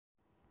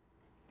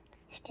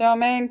Still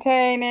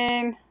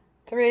maintaining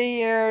 3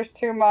 years,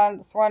 2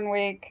 months, 1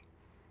 week.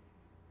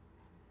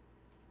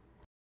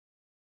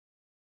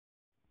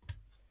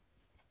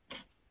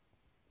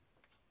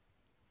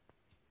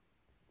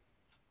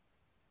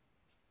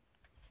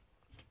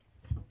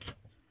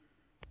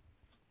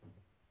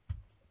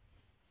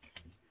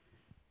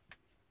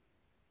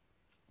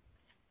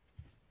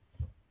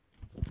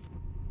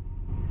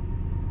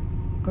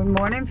 Good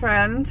morning,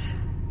 friends.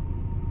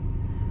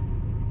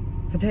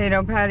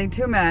 Potato Patty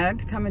 2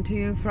 Mad coming to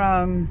you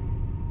from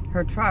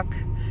her truck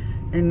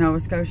in Nova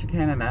Scotia,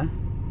 Canada.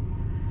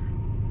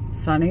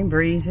 Sunny,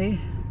 breezy,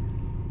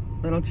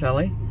 a little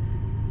chilly.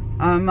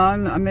 I'm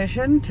on a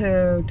mission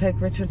to take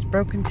Richard's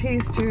broken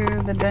teeth to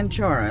the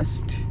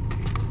denturist.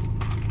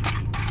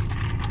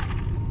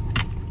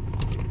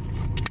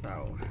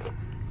 So,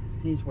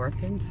 he's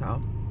working,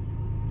 so.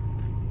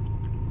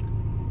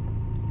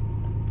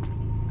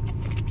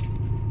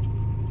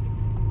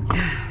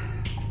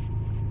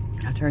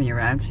 I'll turn you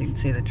around so you can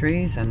see the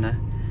trees and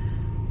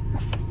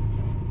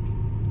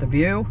the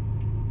view.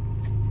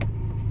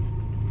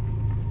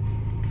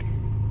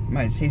 You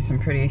might see some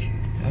pretty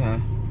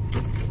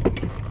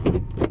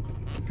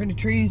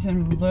trees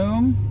in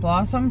bloom,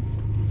 blossom.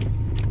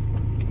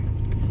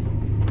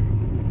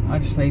 I'll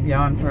just leave you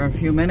on for a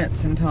few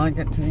minutes until I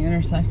get to the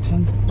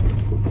intersection.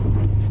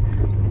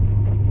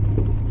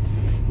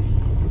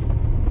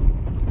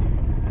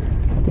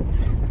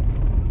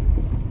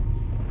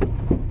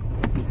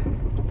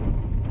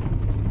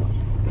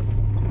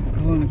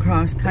 Going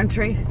across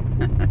country.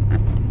 I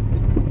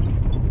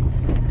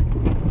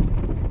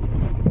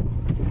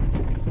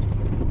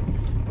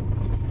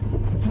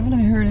thought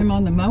I heard him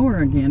on the mower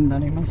again,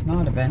 but he must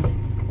not have been.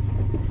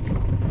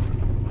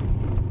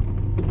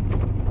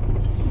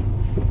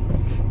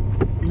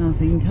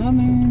 Nothing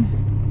coming.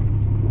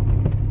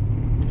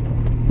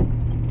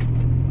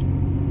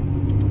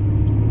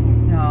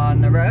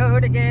 On the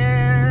road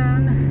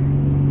again.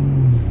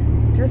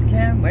 Just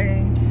can't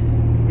wait.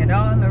 Get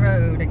on the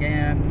road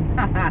again.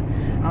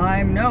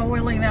 I'm no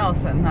Willie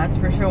Nelson, that's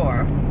for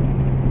sure.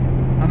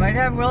 I might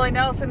have Willie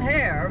Nelson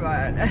hair,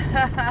 but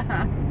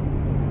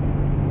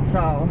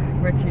so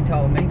Richie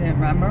told me, didn't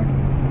remember?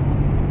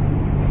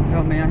 He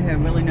told me I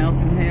had Willie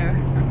Nelson hair.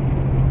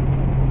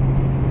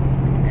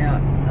 Yeah,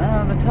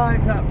 the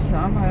tide's up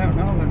some. I don't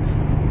know if it's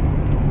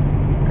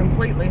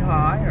completely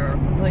high or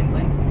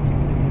completely,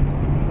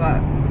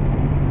 but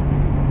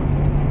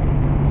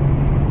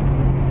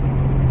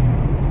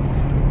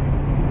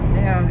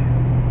yeah.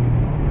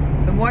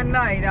 The one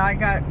night I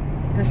got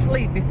to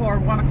sleep before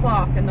 1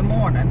 o'clock in the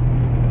morning,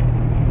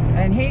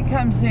 and he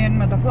comes in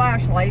with a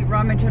flashlight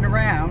rummaging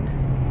around.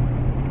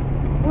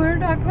 Where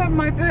did I put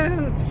my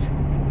boots?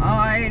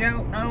 I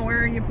don't know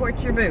where you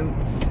put your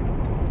boots.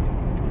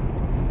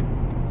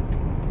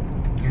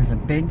 There's a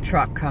big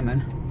truck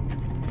coming.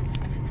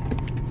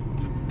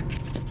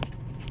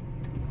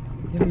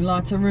 Give him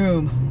lots of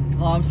room.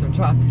 Lobster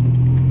truck.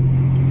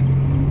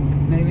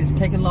 Maybe it's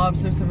taking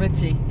lobsters to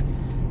Richie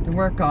to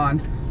work on.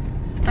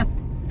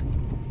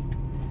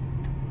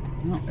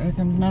 Oh, there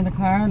comes another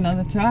car,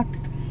 another truck.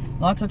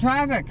 Lots of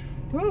traffic.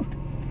 Whew.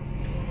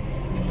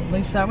 At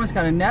least that one's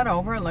got a net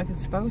over it like it's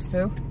supposed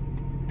to.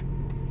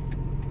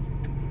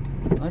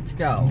 Let's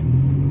go.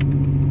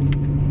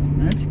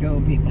 Let's go,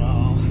 people.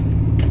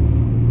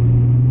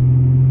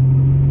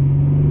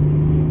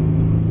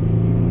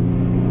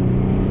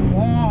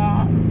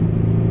 Whoa.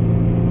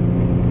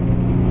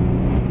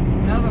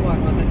 Another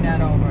one with a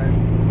net over it.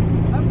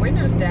 That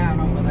window's down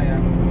over there.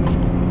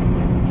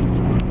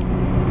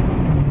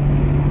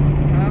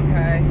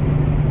 Okay,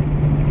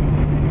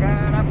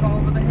 got up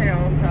over the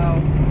hill,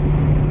 so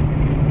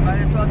might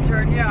as well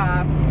turn you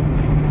off.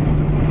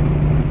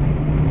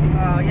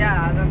 Oh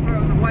yeah, for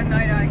the one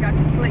night I got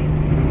to sleep,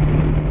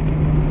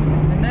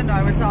 and then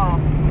I was all,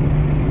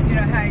 you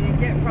know how you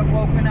get from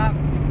woken up,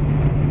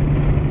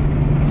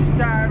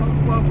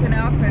 startled, woken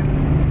up, and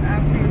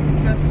after you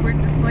just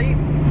went to sleep.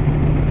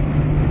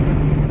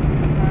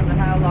 I don't know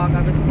how long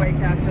I was awake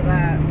after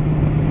that,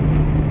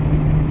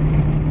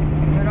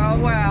 but oh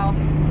well.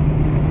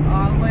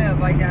 I'll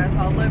live, I guess.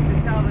 I'll live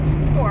to tell the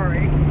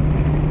story,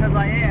 because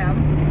I am.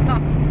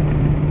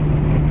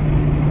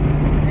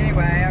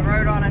 Anyway, I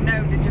wrote on a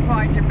note, did you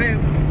find your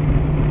boots?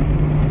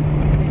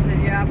 He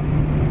said, yep.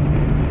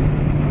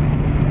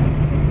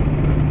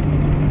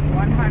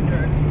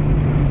 100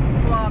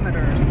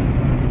 kilometers.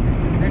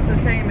 It's the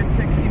same as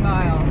 60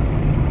 miles.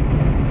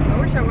 I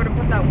wish I would have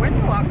put that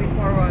window up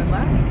before I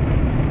left.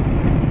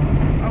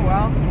 Oh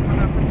well, I'm going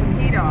to put some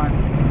heat on.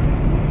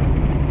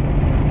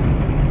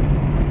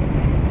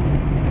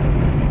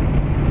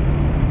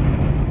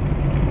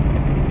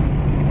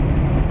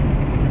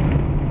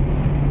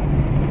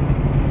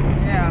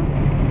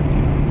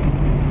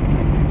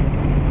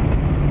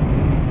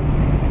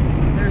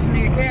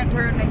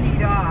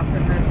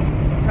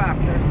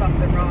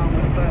 Something wrong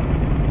with the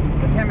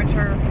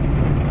temperature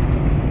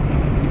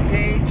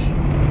gauge.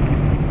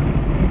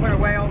 You put it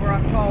way over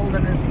on cold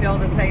and it's still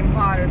the same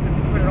hot as if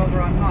you put it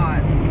over on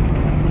hot.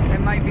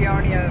 It might be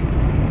already a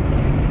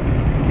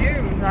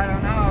fuse, I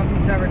don't know.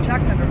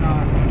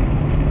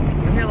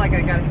 like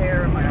I got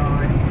hair in my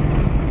eyes.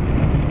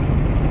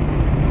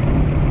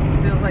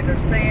 Feels like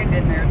there's sand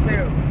in there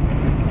too.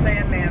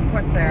 Sandman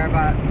put there,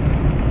 but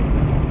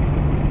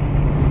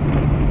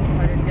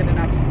I didn't get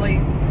enough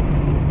sleep.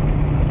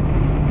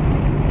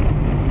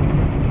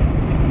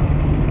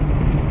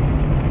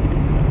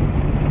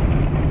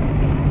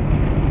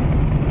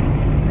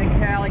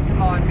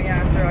 On me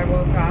after I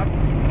woke up.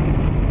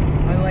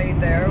 I laid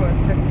there with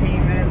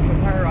 15 minutes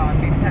with her on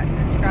me, petting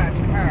and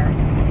scratching her.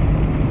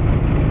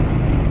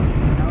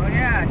 Oh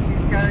yeah,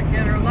 she's got to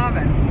get her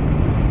lovins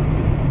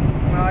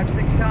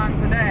 5-6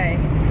 times a day.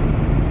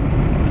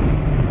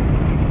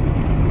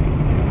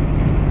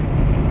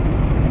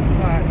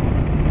 But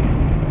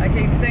I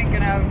keep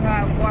thinking of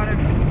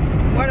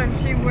what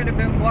if she would have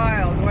been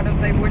wild? What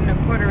if they wouldn't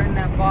have put her in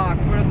that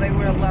box? What if they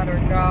would have let her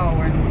go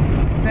and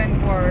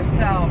fend for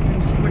herself,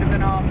 and she would have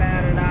been all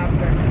matted up,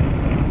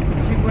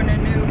 and she wouldn't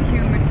have knew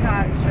human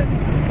touch, and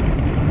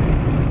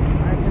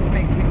that just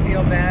makes me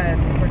feel bad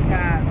for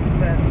cats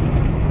that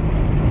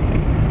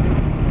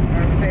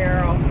are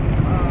feral.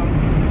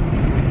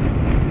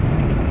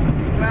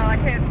 Well, I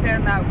can't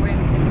stand that wind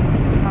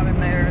coming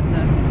there,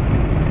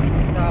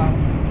 so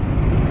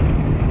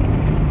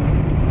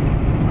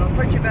I'll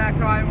put you back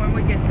on when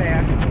we get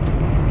there.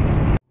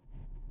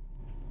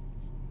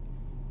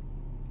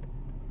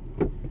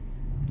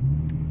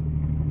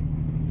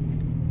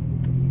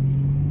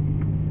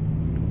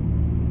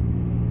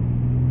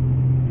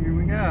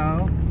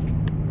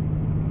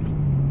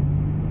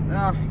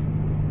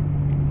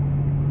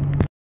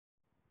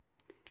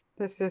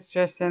 This is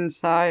just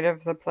inside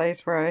of the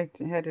place where I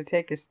had to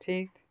take his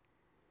teeth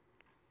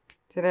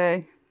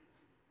today.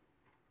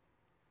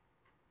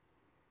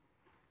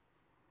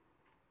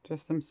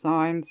 Just some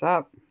signs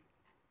up.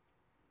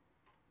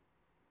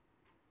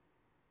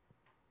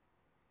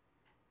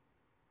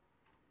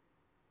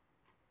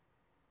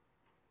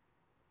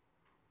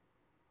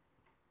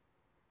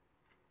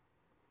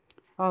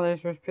 Oh,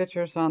 there's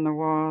pictures on the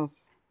walls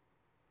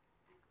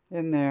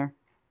in there.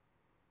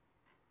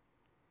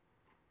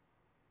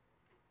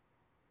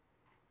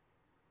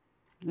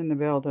 In the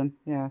building,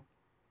 yeah.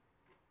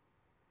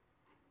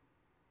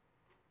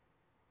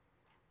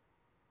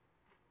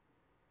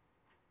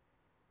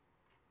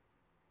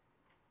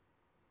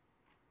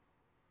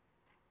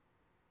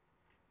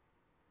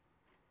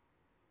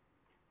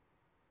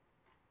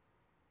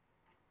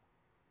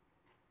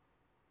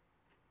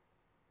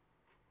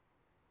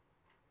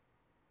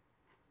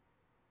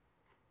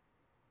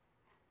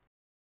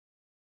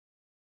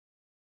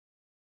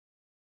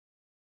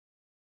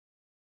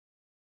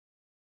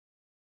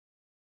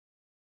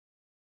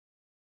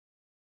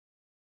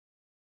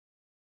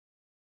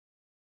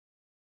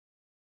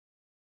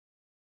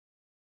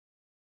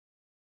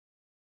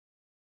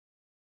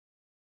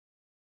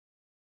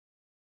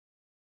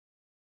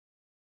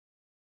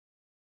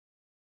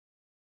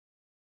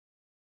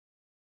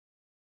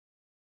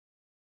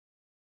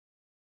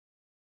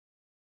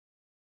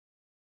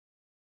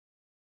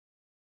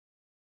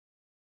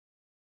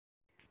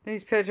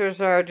 These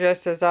pictures are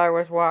just as I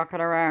was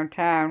walking around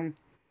town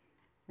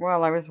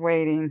while I was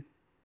waiting.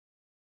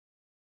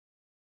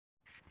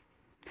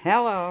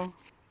 Hello.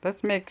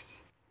 This makes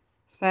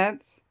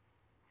sense.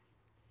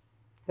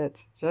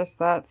 It's just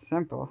that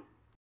simple.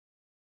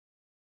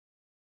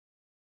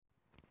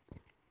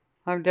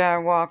 I'm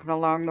down walking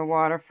along the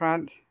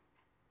waterfront.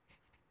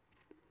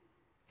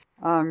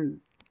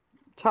 I'm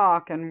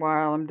talking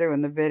while I'm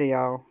doing the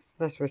video.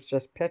 This was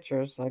just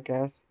pictures, I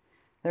guess.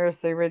 There's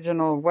the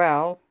original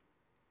well.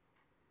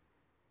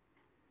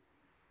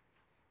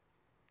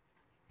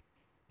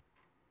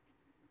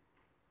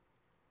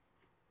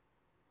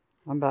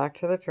 I'm back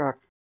to the truck.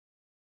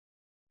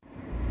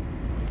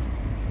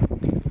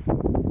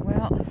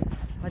 Well,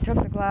 I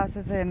took the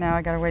glasses in, now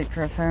I gotta wait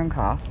for a phone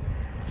call.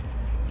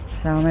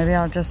 So maybe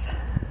I'll just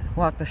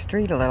walk the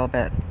street a little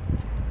bit.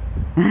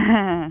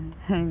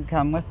 And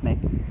come with me.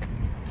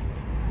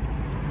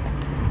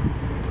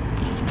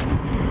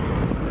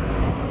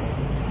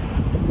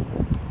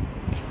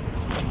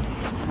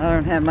 I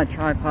don't have my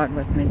tripod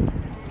with me.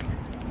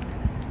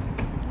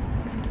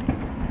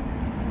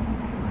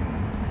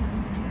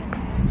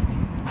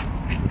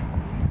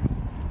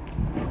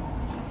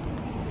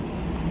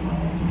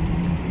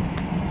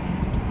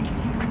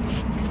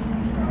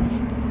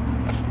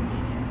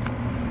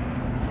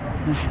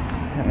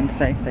 Heaven's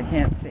sakes, I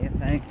can't see a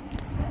thing.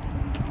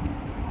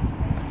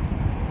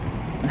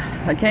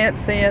 I can't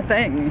see a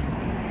thing.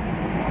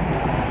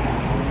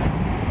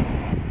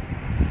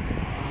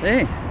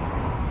 See?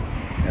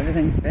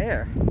 Everything's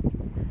bare.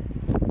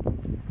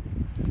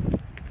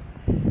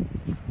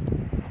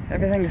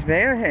 Everything's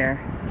bare here.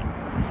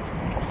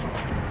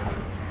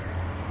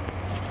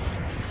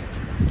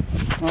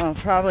 Well,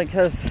 probably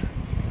because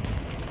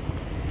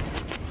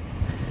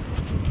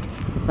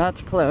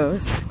that's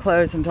closed.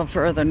 Closed until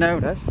further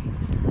notice.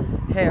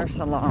 Hair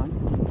salon.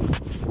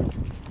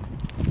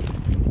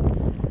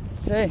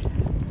 See,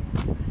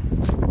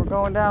 we're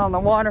going down on the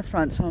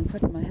waterfront, so I'm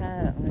putting my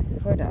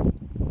hood up.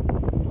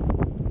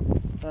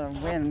 The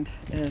wind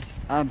is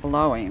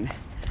blowing.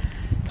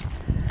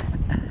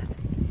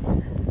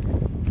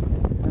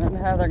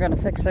 don't know how they're going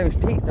to fix those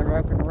teeth. They're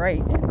broken right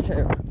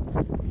into.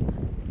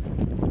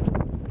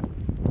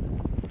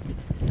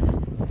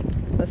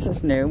 This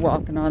is new,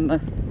 walking on the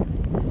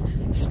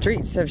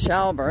streets of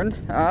Shelburne.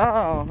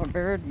 Oh, a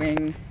bird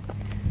wing.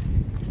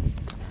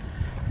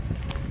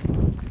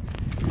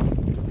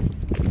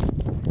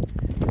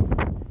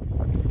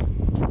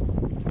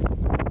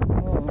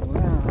 Oh,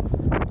 wow.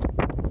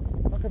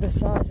 Look at the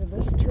size of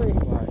this tree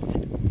was.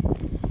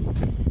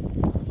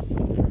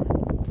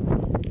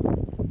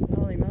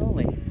 Holy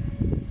moly.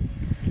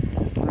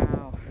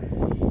 Wow.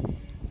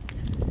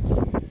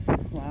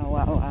 Wow,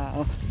 wow,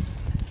 wow.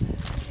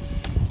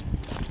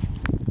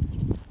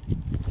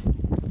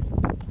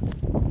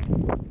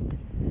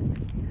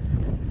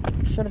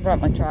 Should have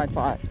brought my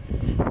tripod.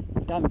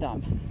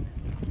 Dumb.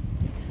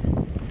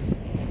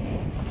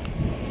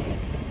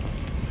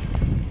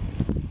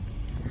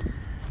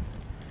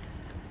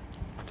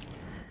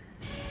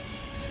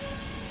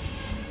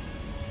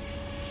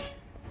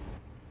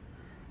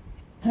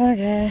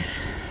 Okay.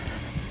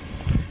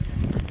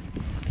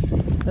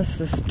 This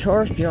is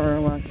Tour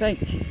Bureau, I think.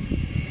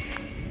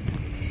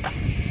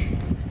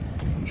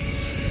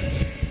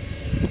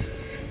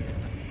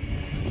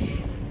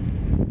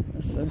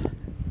 This is the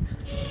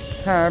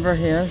harbor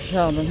here,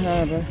 Shelburne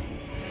Harbor.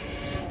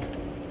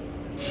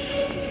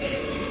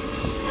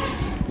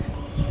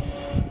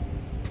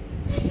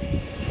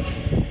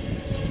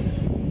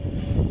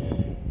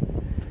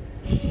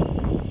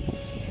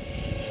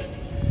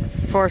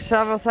 For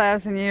several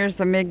thousand years,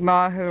 the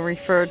Mi'kmaq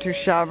referred to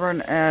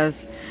Shelburne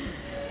as,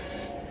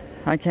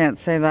 I can't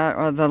say that,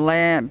 or the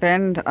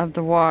bend of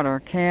the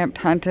water, camped,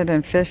 hunted,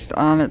 and fished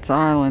on its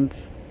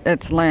islands,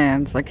 its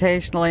lands.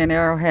 Occasionally an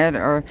arrowhead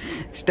or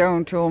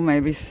stone tool may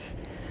be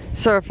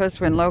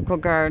surfaced when local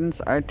gardens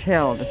are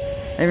tilled.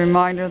 A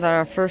reminder that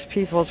our first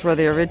peoples were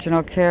the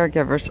original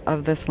caregivers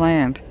of this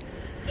land.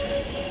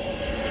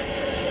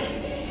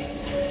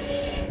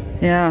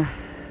 Yeah.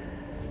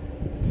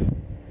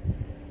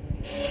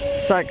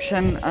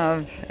 Section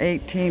of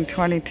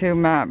 1822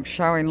 map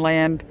showing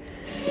land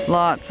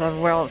lots of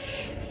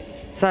Welsh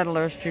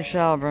settlers to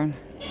Shelburne.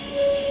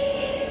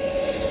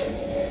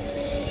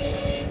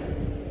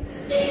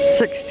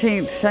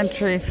 16th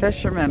century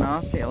fishermen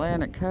off the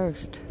Atlantic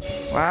coast.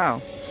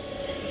 Wow.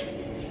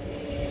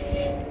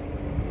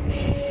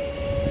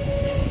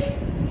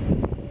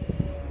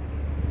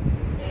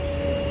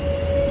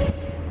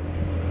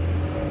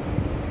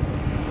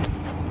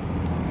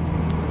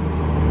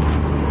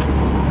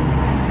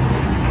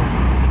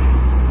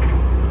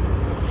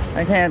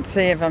 I can't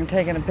see if I'm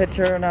taking a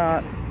picture or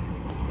not.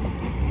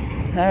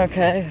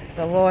 Okay,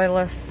 the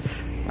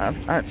loyalists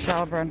at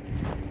Shelburne.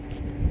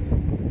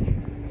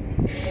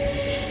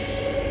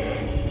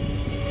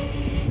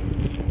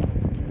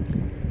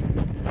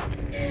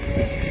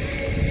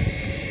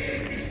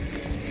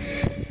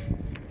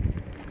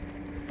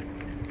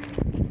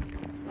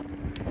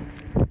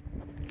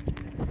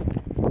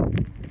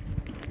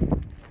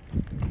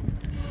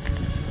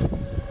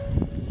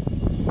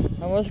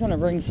 I was going to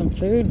bring some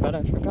food, but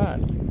I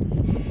forgot.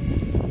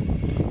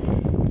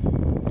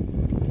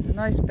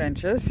 Nice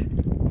benches.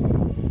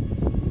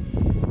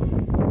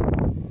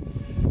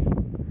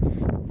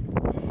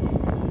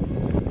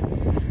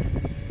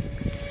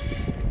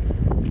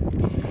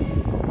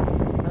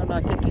 Better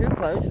not get too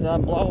close or I'll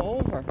blow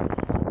over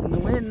in the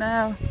wind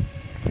now.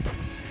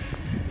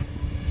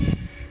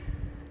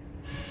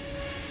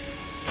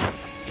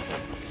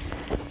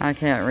 I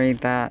can't read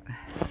that.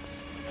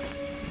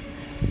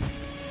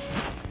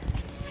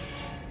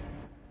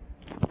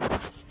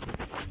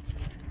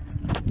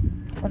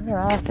 What a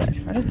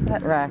racket. What is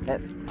that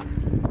racket?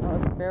 Oh,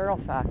 it's a barrel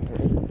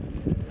factory.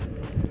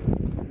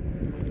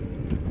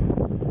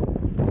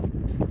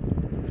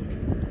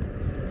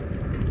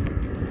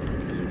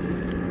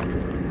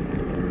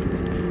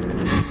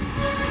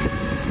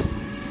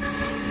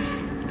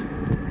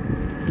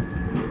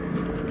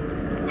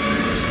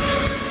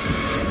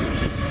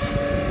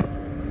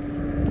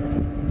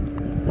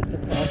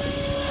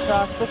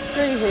 Across the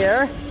street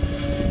here.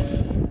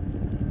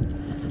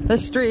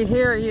 This street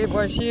here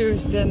was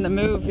used in the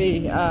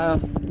movie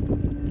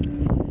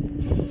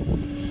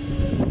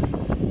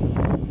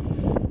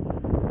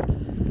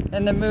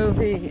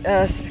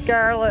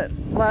Scarlet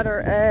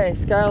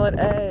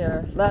A,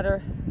 or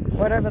Letter,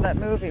 whatever that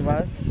movie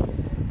was.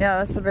 Yeah,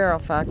 that's the barrel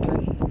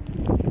factory.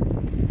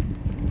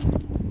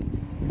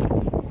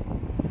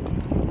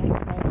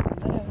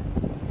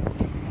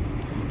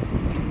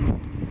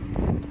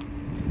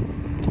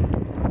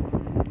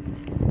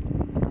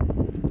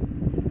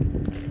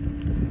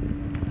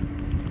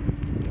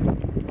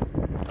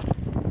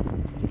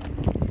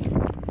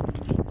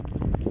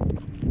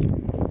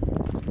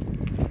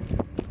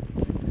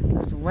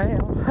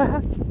 Whale.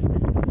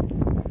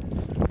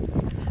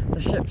 The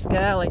ship's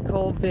galley,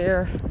 cold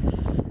beer,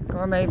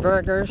 gourmet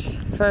burgers,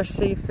 fresh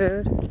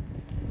seafood.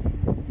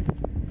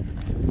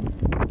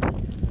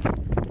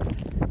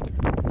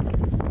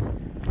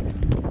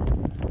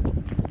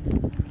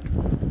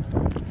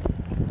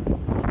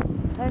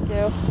 Thank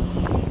you.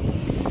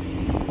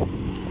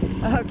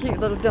 Oh, cute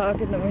little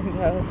dog in the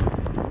window.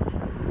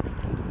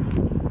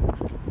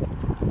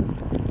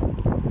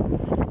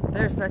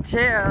 There's that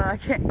chair that I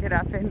can't get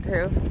up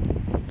into.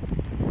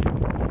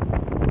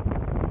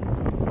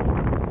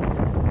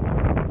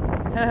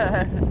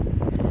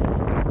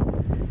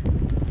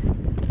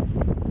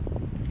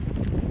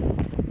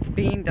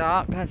 Bean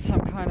Dock, that's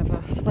some kind of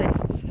a place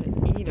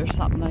to eat or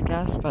something, I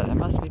guess, but it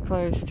must be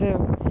closed too.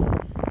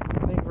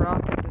 Big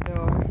rock at the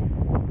door.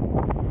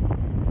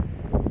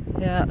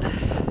 Yeah.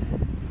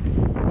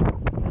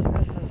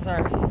 Businesses are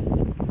having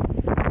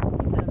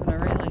a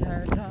really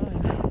hard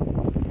time.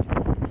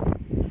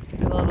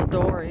 The little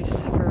dories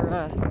for,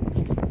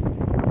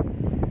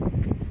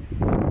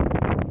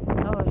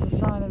 oh, there's a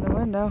sign in the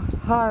window.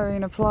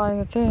 Hiring,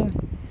 applying a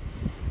thing.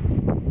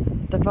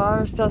 The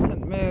virus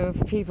doesn't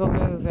move, people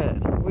move it.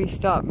 We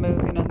stop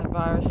moving and the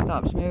virus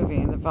stops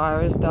moving. The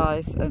virus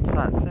dies, it's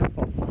that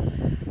simple.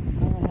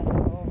 I'm gonna have to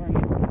go over and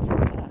get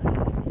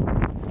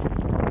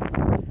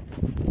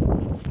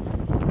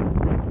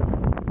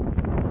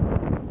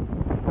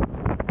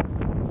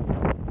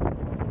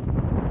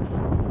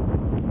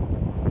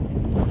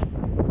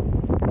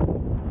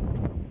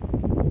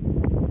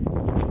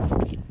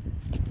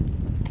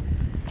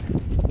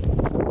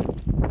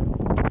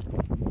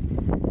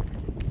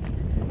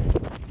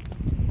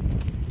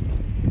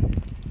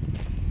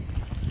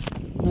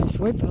nice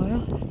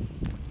woodpile.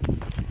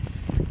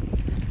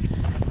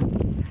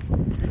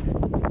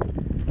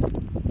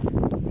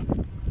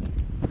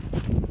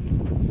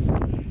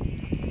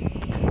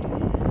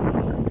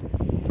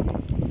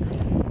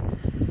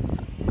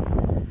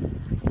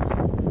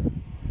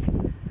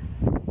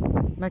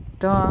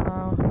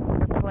 McDougall,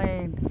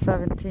 McLean,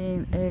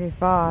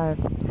 1785.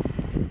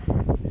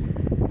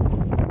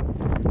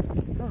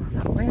 Oh,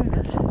 that wind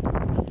is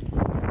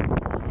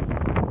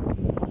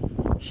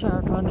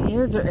sharp on the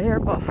ear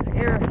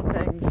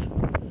things.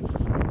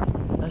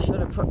 I should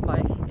have put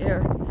my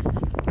ear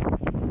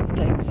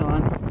things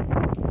on.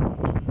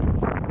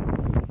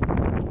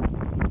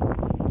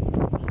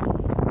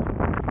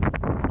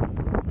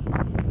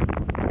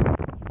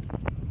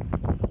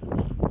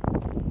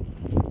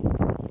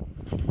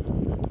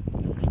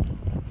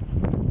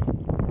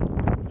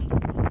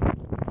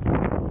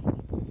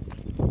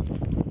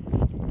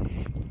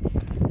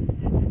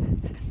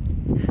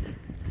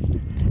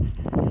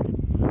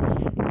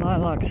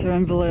 Lilacs are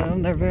in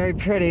bloom. They're very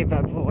pretty,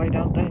 but boy,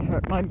 don't they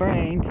hurt my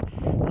brain.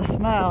 The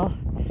smell.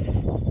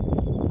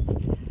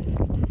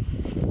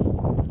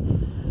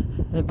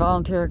 A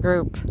volunteer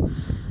group,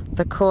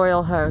 the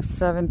Coil House,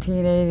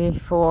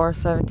 1784,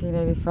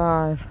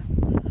 1785.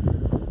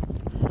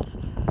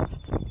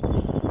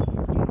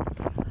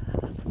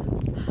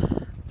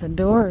 The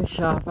Dory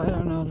shop, I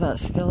don't know if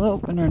that's still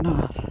open or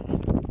not.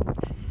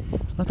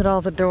 Look at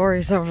all the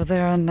dories over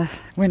there on the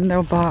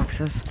window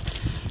boxes.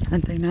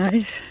 Aren't they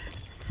nice?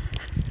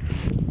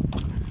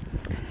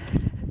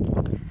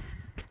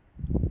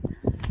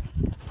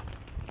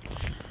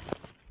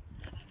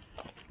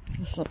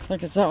 This looks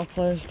like it's all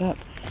closed up.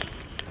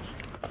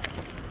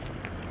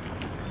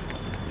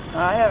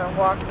 I haven't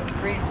walked the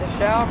streets of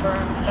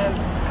Shelburne since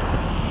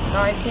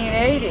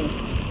 1980.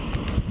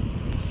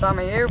 Some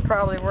of you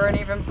probably weren't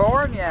even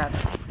born yet.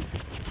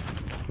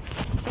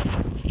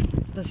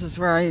 This is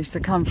where I used to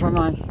come for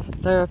my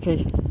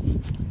therapy.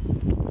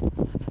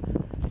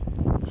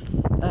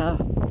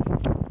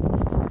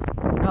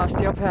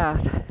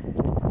 Osteopath.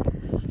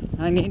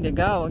 I need to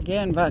go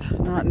again, but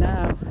not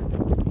now.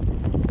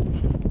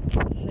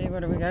 Let's see,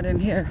 what do we got in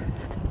here?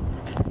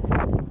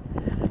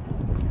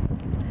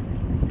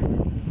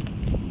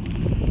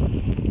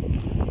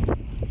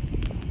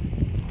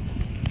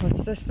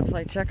 What's this to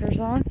play checkers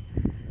on?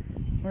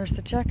 Where's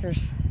the checkers?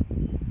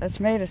 It's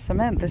made of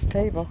cement, this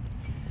table.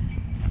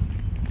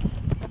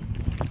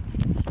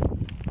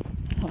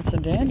 Lots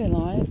of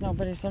dandelions.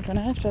 Nobody's looking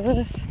after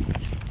this.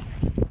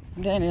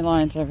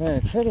 Dandelions are very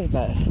pretty,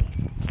 but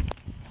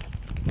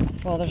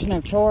well, there's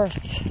no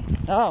tourists.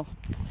 Oh,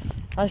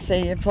 I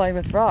see you play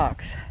with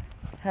rocks.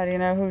 How do you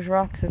know whose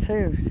rocks is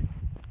whose?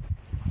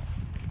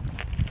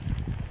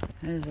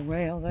 There's a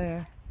whale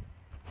there.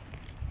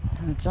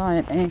 And a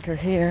giant anchor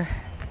here.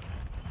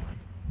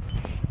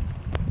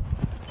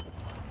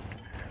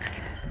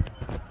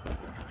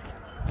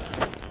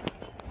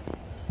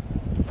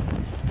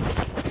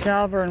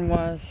 Shelburne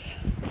was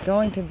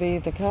going to be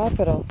the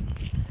capital,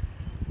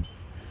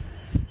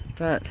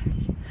 but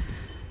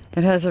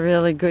it has a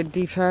really good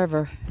deep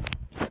harbor,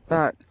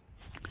 but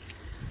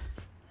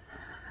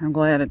I'm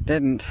glad it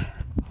didn't,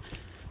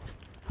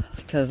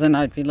 because then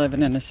I'd be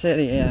living in a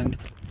city, and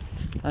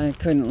I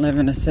couldn't live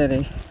in a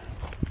city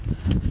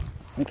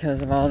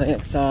because of all the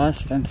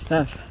exhaust and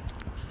stuff.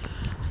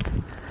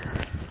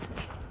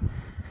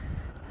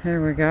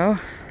 Here we go.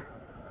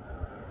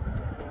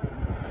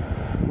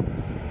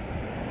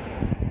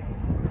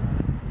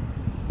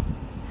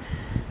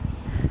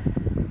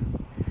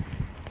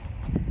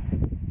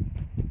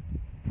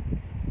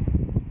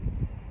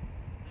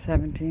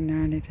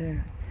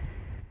 $17.92.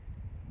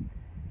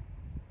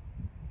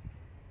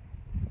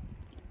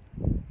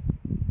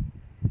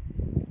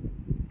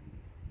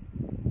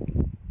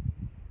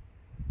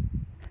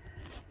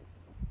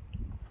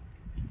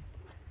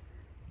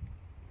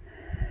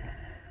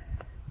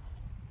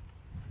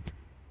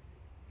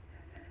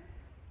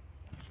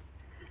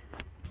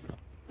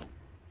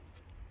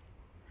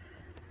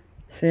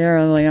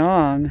 Sierra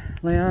Leone.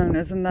 Leone,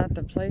 isn't that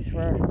the place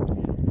where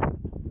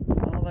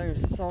all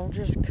those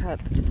soldiers cut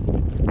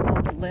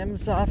all the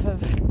limbs off of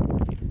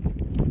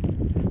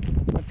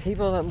the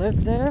people that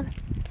lived there?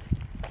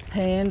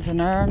 Hands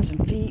and arms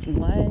and feet and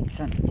legs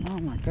and, oh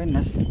my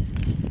goodness.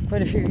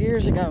 Quite a few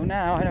years ago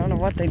now. I don't know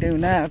what they do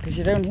now because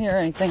you don't hear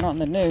anything on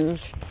the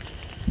news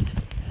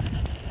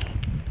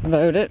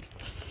about it.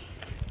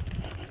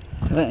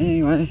 But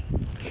anyway.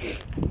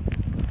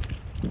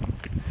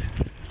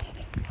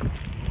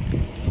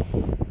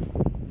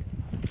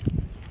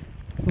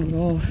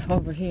 We'll go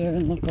over here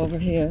and look over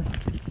here.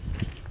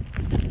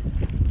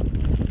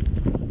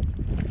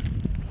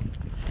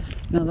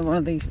 Another one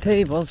of these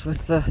tables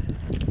with the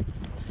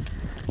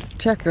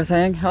checker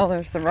thing. Oh,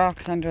 there's the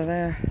rocks under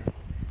there.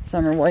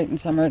 Some are white and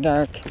some are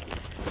dark.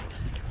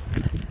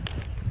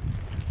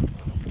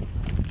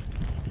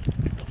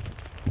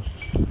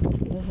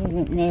 This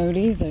isn't mowed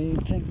either.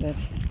 You'd think that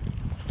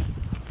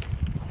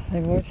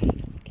they would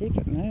keep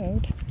it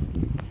mowed.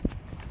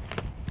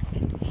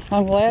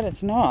 I'm glad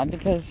it's not,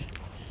 because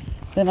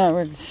then I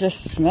would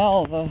just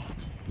smell the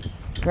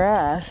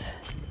grass.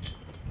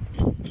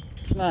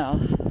 Smell.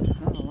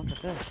 Oh, look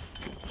at this.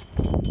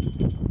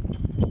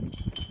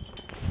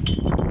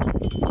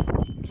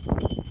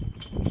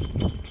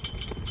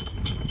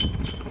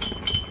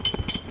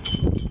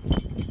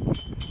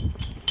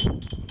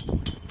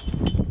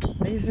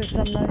 These are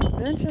some nice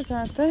benches,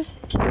 aren't they? I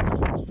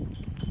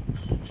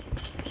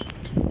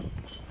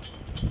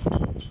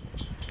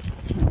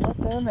don't know what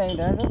they're made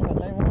out of, but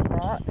they won't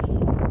rot.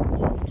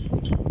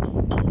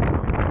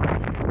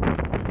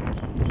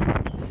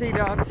 Sea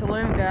Dog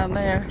Saloon down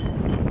there.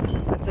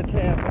 That's a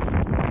tavern.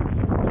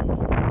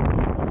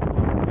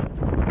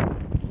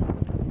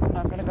 I'm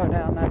not going to go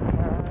down that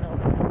far, I don't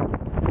think.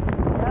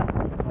 Yeah,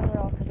 I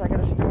will, because I got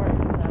a story to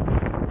tell.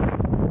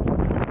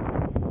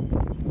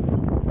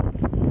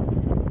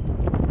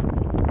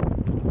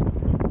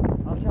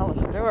 I'll tell a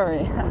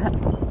story.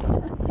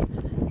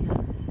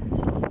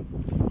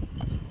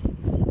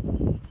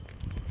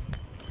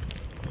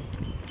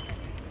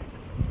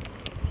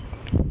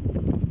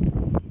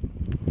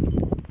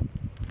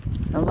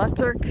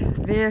 Electric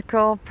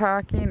vehicle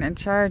parking and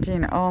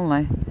charging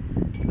only.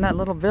 In that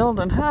little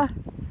building, huh?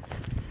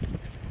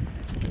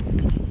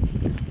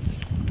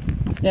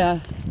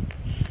 Yeah.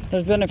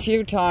 There's been a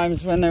few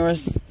times when there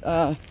was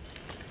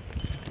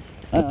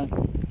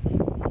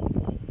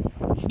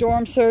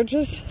storm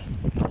surges.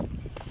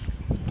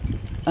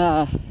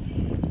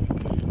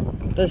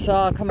 This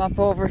all come up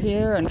over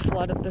here and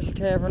flooded this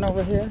tavern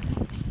over here.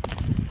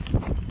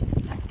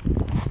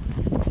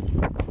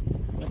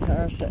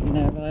 Sitting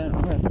there, but I don't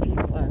know where the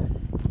people are.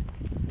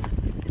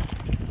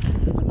 I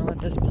don't know what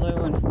this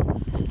blue and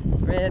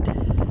red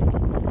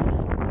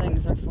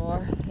things are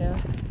for here.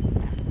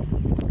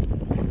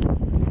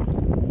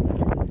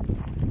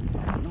 I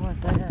don't know what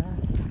they are.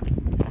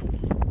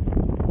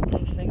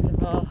 These things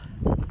have all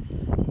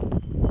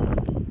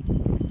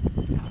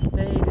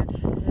faded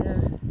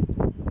here,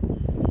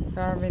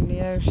 carving the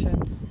ocean.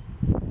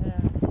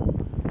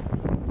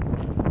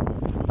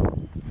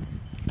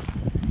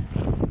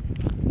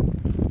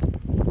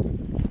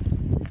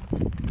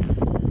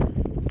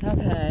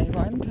 Okay,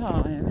 one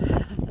time,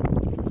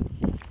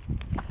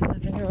 I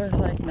think it was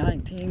like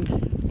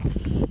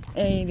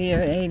 1980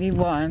 or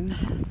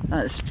 81,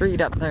 that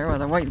street up there where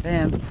the white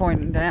van's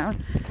pointing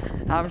down.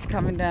 I was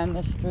coming down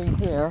the street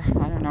here,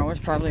 I don't know, it was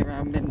probably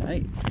around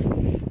midnight,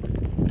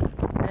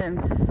 and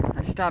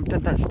I stopped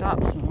at that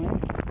stop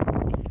sign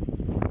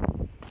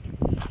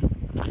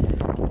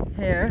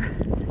here,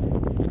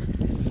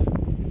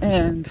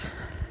 and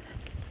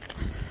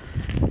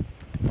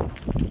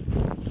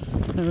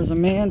there was a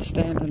man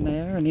standing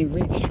there, and he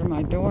reached for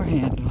my door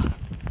handle.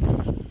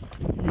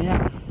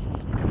 Yeah.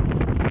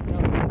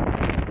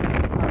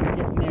 Probably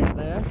getting near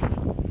there.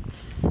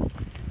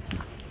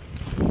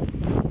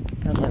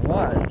 Because I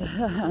was.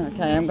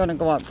 Okay, I'm going to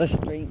go up the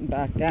street and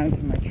back down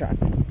to my truck.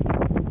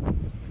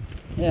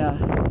 Yeah.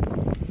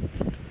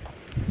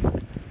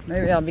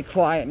 Maybe I'll be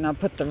quiet and I'll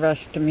put the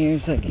rest to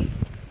music.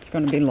 It's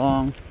going to be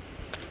long.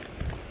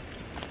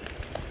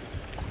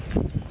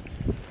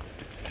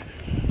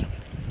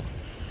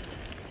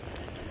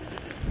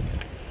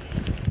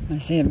 I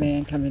see a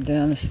man coming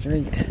down the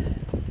street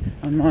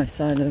on my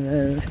side of the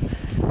road,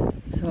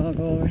 so I'll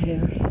go over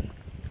here.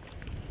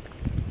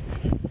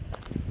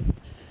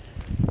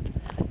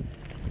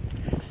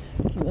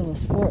 It's a little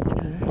sports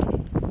car.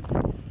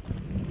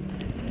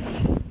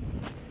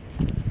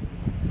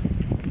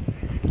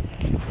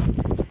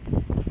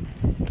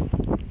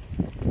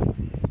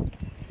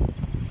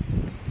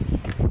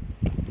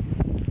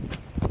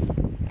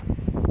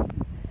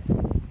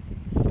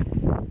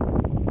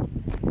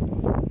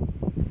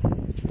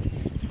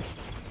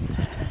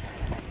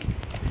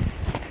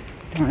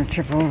 I want to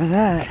trip over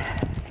that.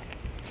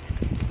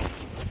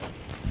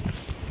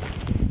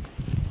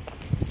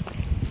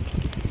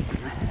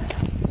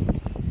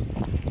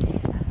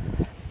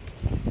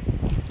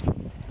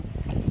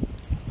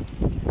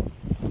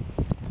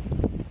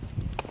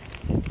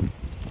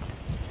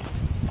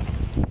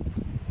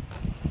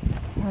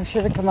 I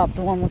should have come up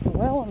the one with the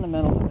well in the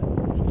middle of it.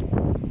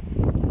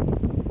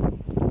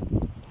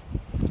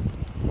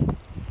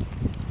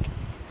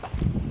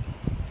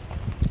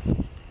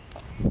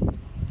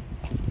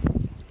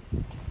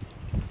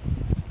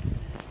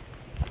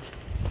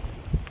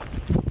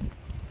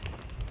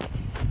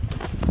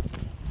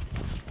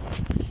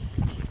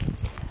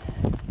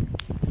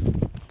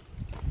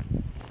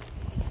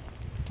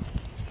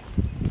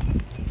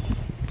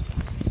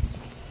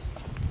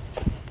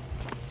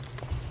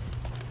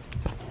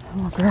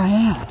 Look where I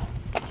am.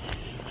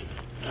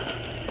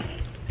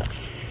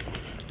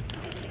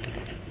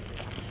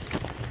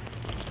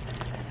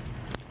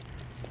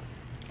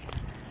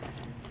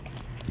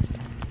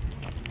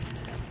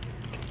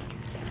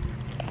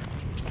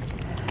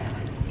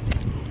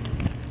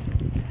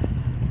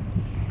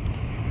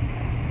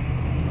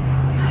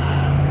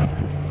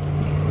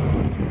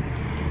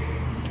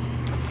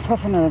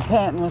 Puffing and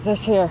panting with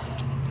this here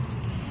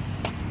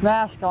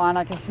mask on.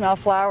 I can smell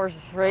flowers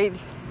right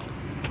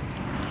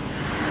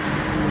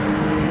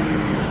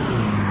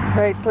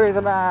through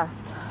the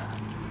mask.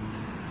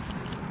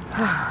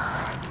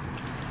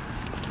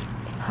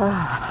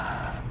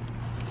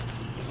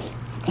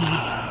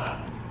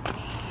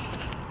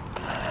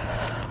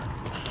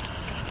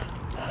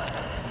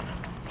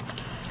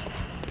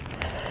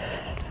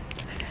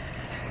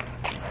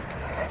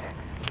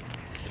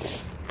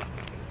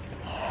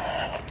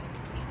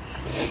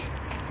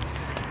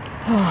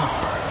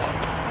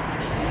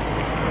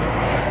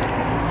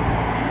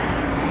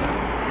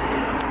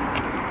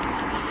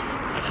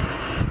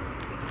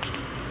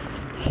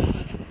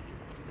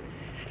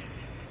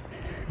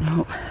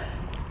 No.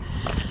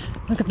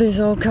 Look at these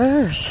old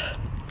cars.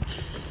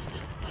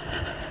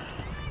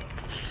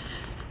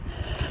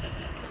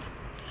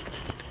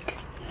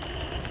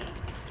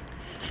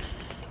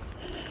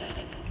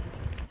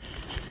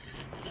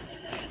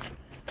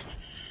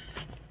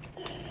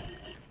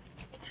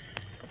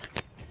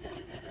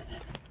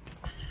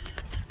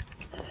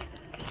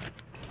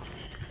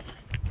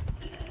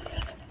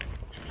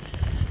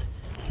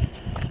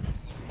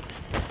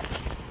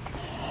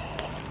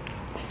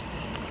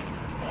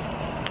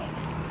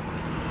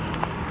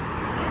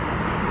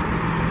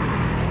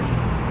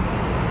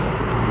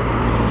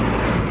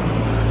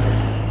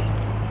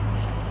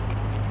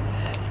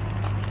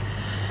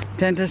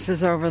 Dentist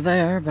is over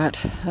there, but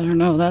I don't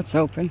know, that's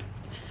open.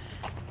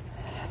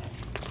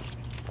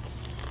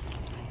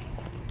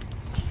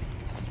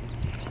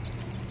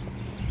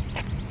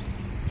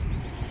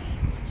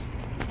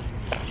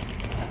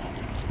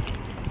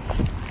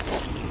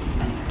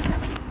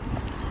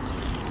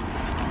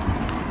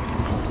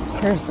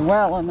 Here's the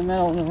well in the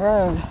middle of the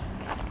road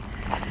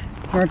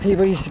where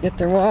people used to get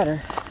their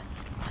water.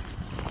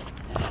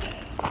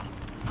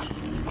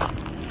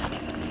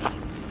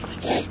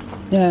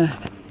 Yeah.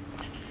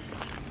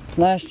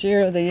 Last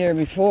year or the year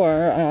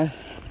before,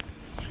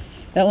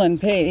 Ellen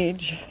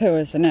Page, who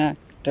is an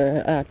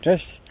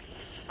actress,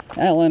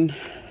 Ellen,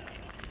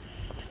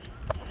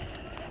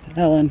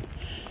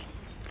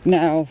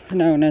 now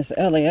known as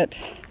Elliot,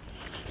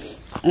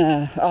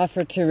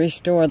 offered to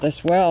restore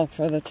this well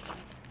for the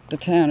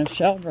town of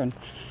Shelburne,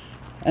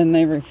 and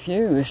they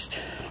refused.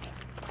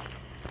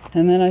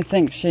 And then I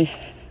think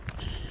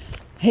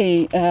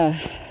he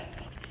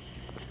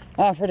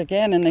offered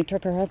again, and they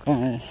took her up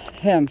on it.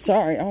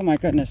 Sorry, oh my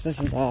goodness,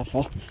 this is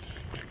awful.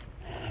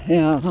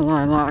 Yeah, the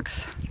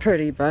lilac's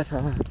pretty, but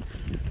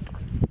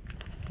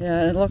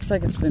yeah, it looks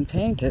like it's been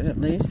painted at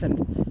least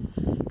and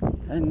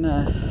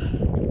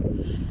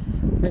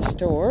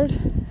restored.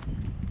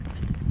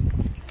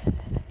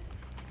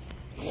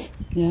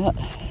 Yeah.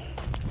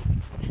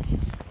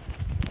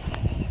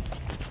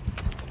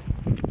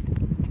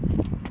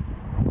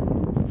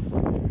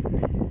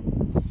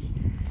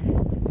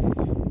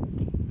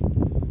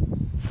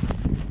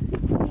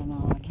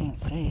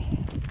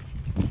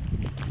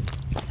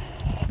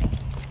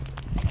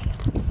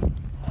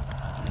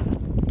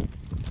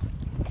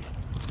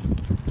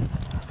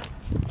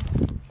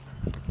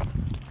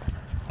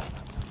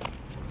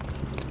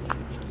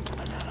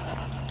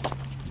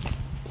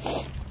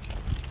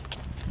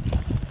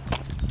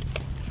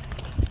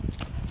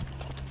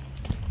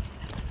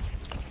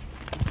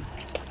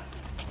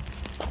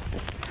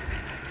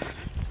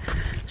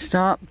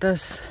 Stop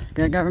this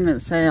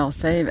government sale,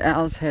 save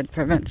Owl's Head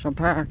Provincial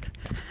Park.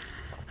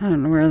 I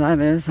don't know where that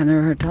is, I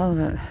never heard tell of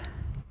it.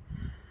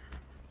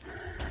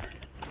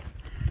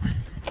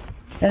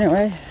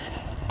 Anyway,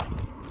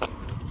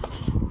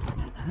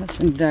 that's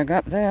been dug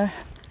up there.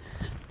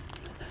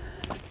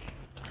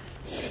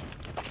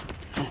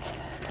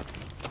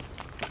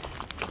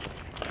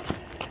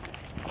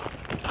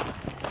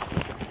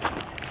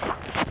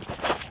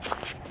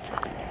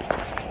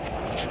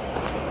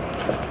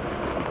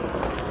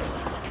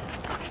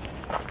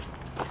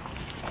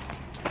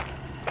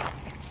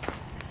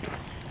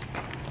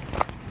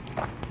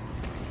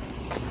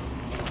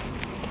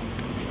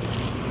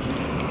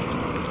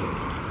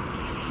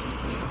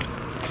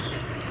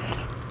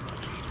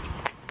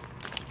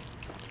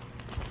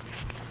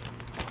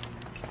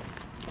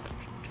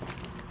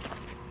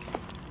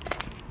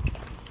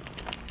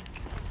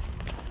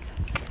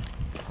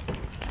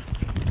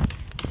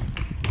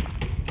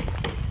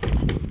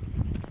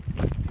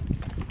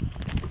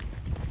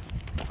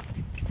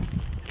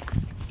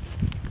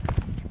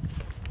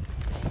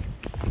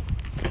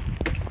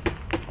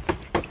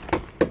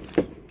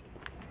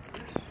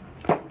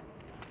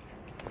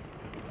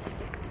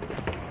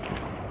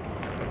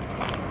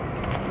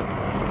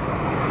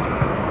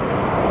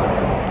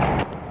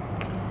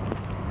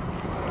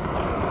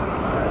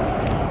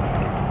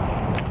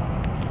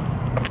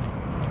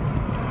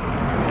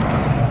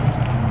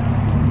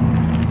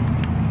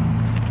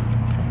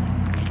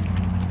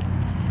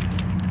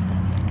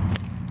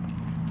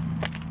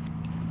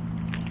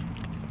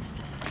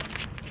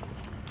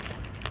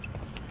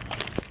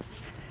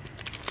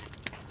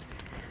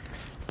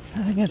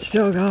 I think it's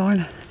still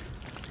going.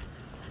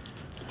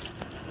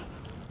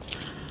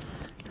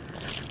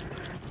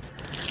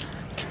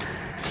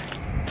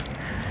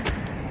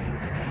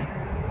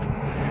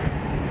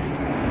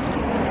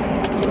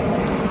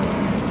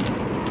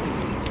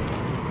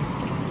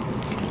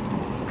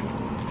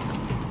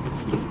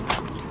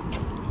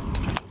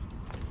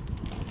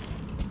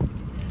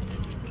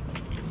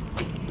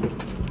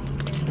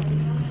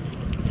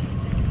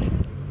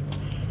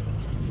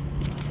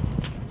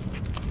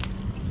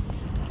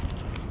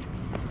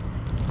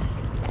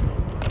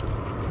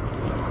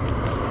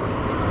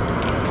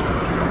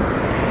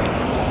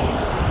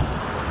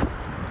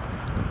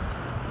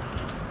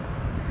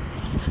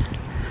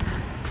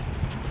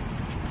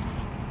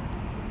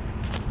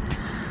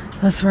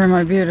 That's where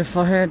my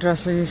beautiful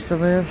hairdresser used to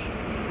live.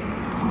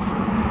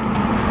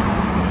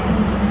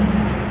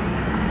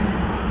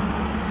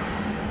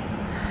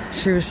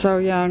 She was so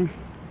young.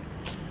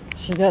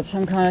 She got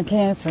some kind of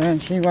cancer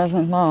and she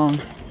wasn't long.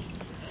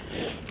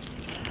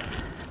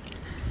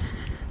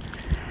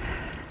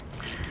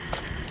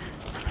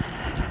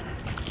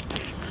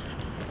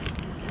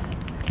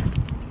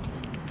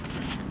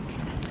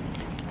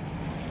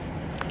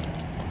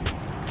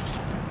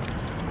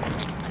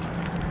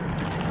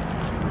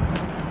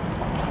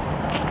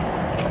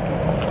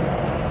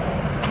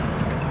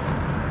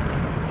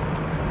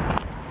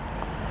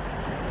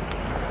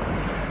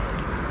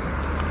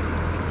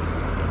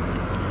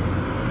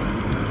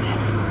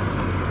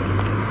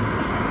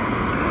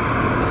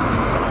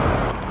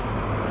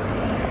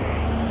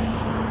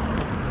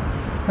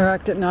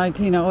 Erected in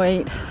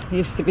 1908.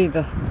 Used to be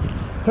the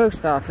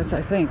post office,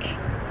 I think.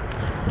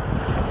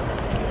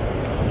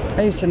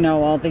 I used to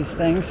know all these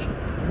things.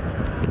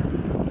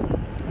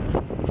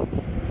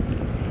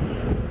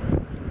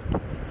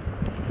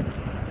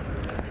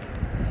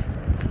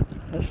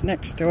 This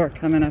next door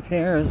coming up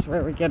here is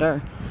where we get our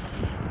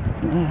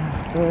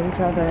bloated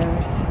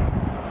feathers.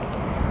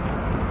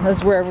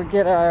 That's where we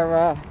get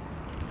our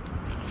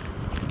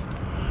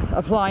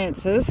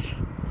appliances.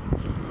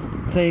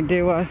 They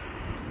do a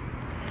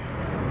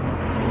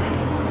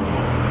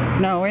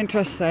no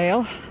interest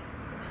sale,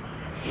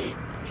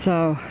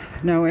 so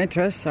no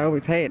interest, so we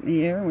pay it in a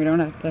year. We don't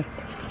have to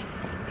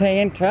pay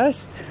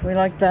interest. We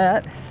like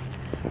that.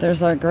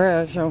 There's our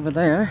garage over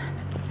there,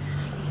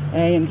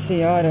 A and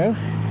C Auto.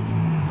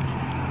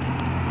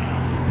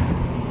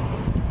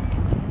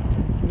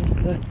 There's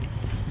the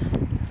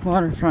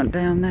waterfront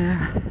down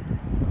there.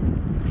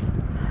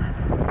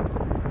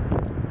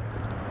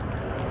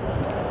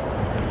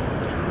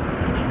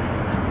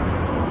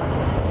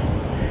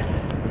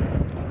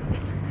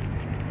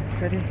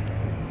 Pretty.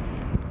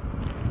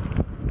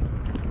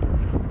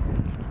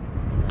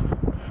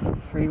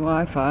 Free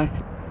Wi-Fi,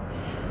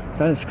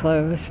 but it's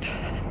closed.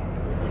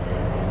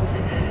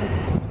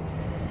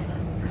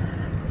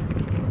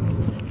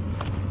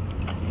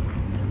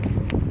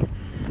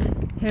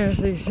 Here's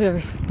these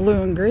here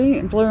blue and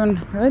green, blue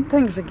and red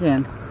things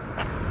again.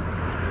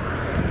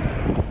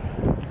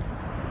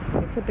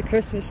 We put the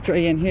Christmas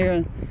tree in here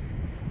in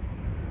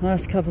the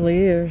last couple of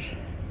years.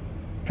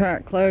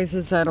 Park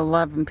closes at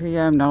 11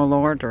 p.m. No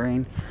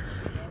loitering.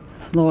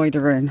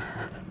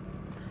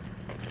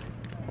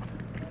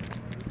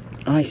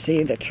 I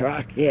see the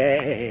truck.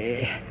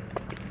 Yay!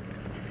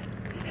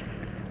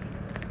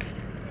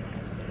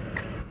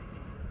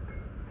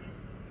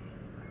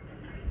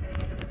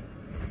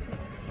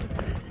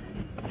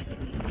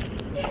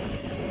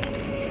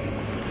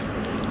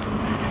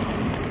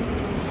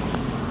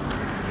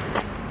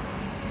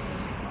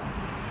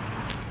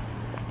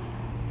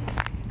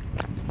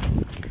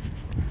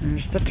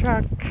 There's the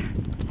truck.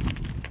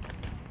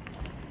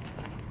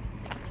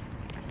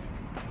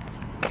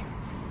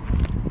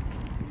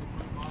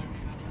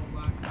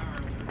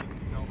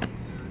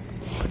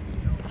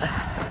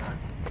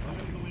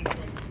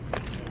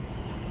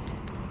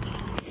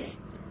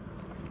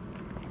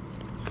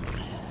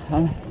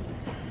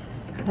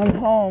 I'm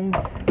home.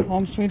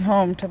 Home sweet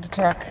home to the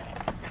truck.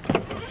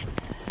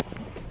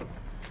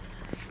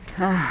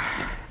 I'm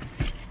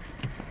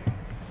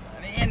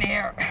in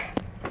here.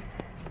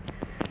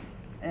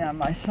 Yeah,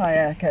 my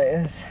sciatica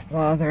is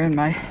bothering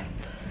my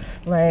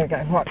leg.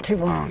 I've walked too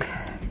long.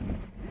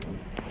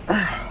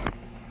 I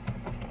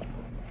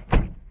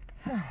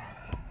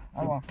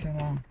walked too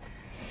long.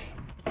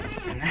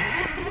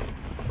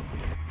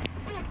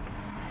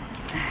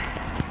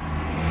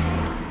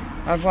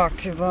 I've walked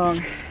too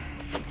long.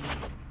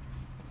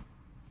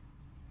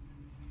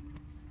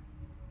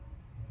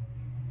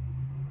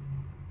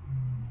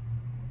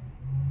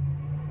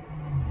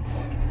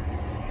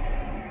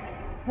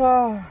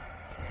 Oh,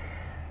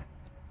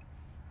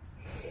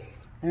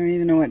 I don't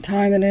even know what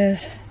time it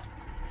is.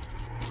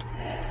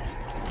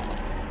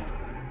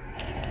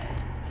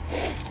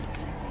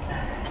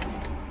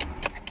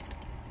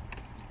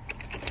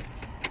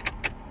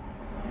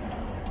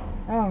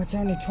 Oh, it's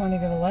only 20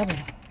 to 11.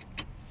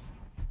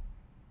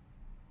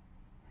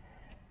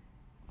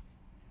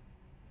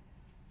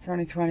 It's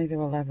only 20 to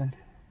 11.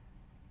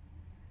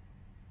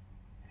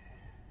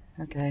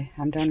 Okay,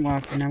 I'm done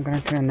walking. I'm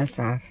going to turn this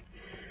off.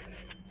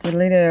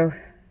 Diddly-do.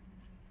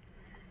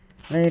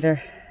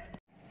 Later.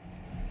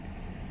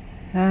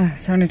 Ah,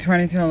 it's only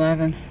 20 to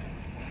 11.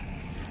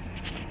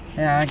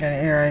 Yeah, I got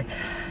an earache.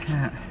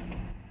 Yeah.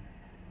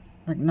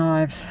 Like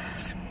knives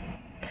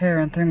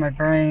tearing through my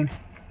brain.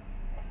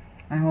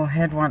 My whole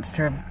head wants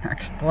to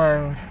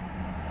explode.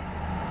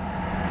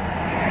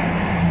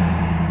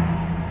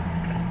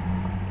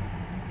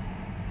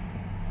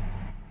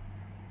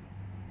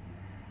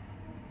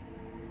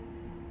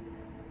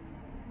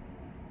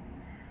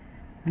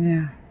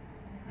 Yeah.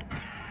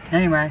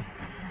 Anyway,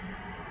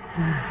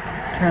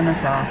 turn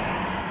this off.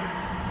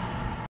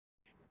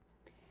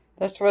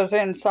 This was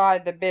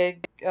inside the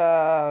big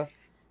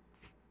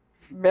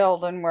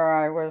building where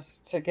I was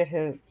took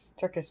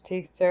his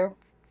teeth to.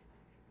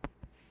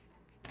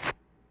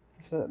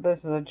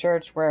 This is a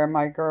church where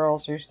my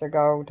girls used to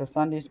go to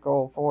Sunday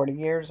school 40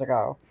 years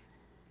ago.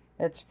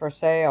 It's for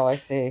sale, I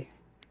see.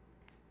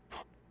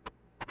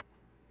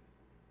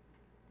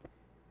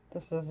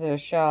 This is the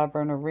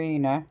Shabern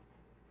Arena.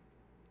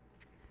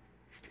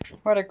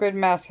 What a good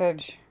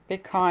message. Be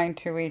kind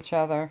to each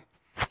other.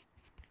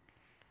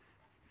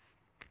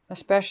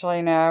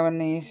 Especially now in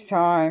these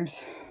times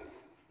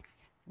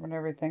when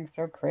everything's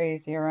so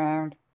crazy around.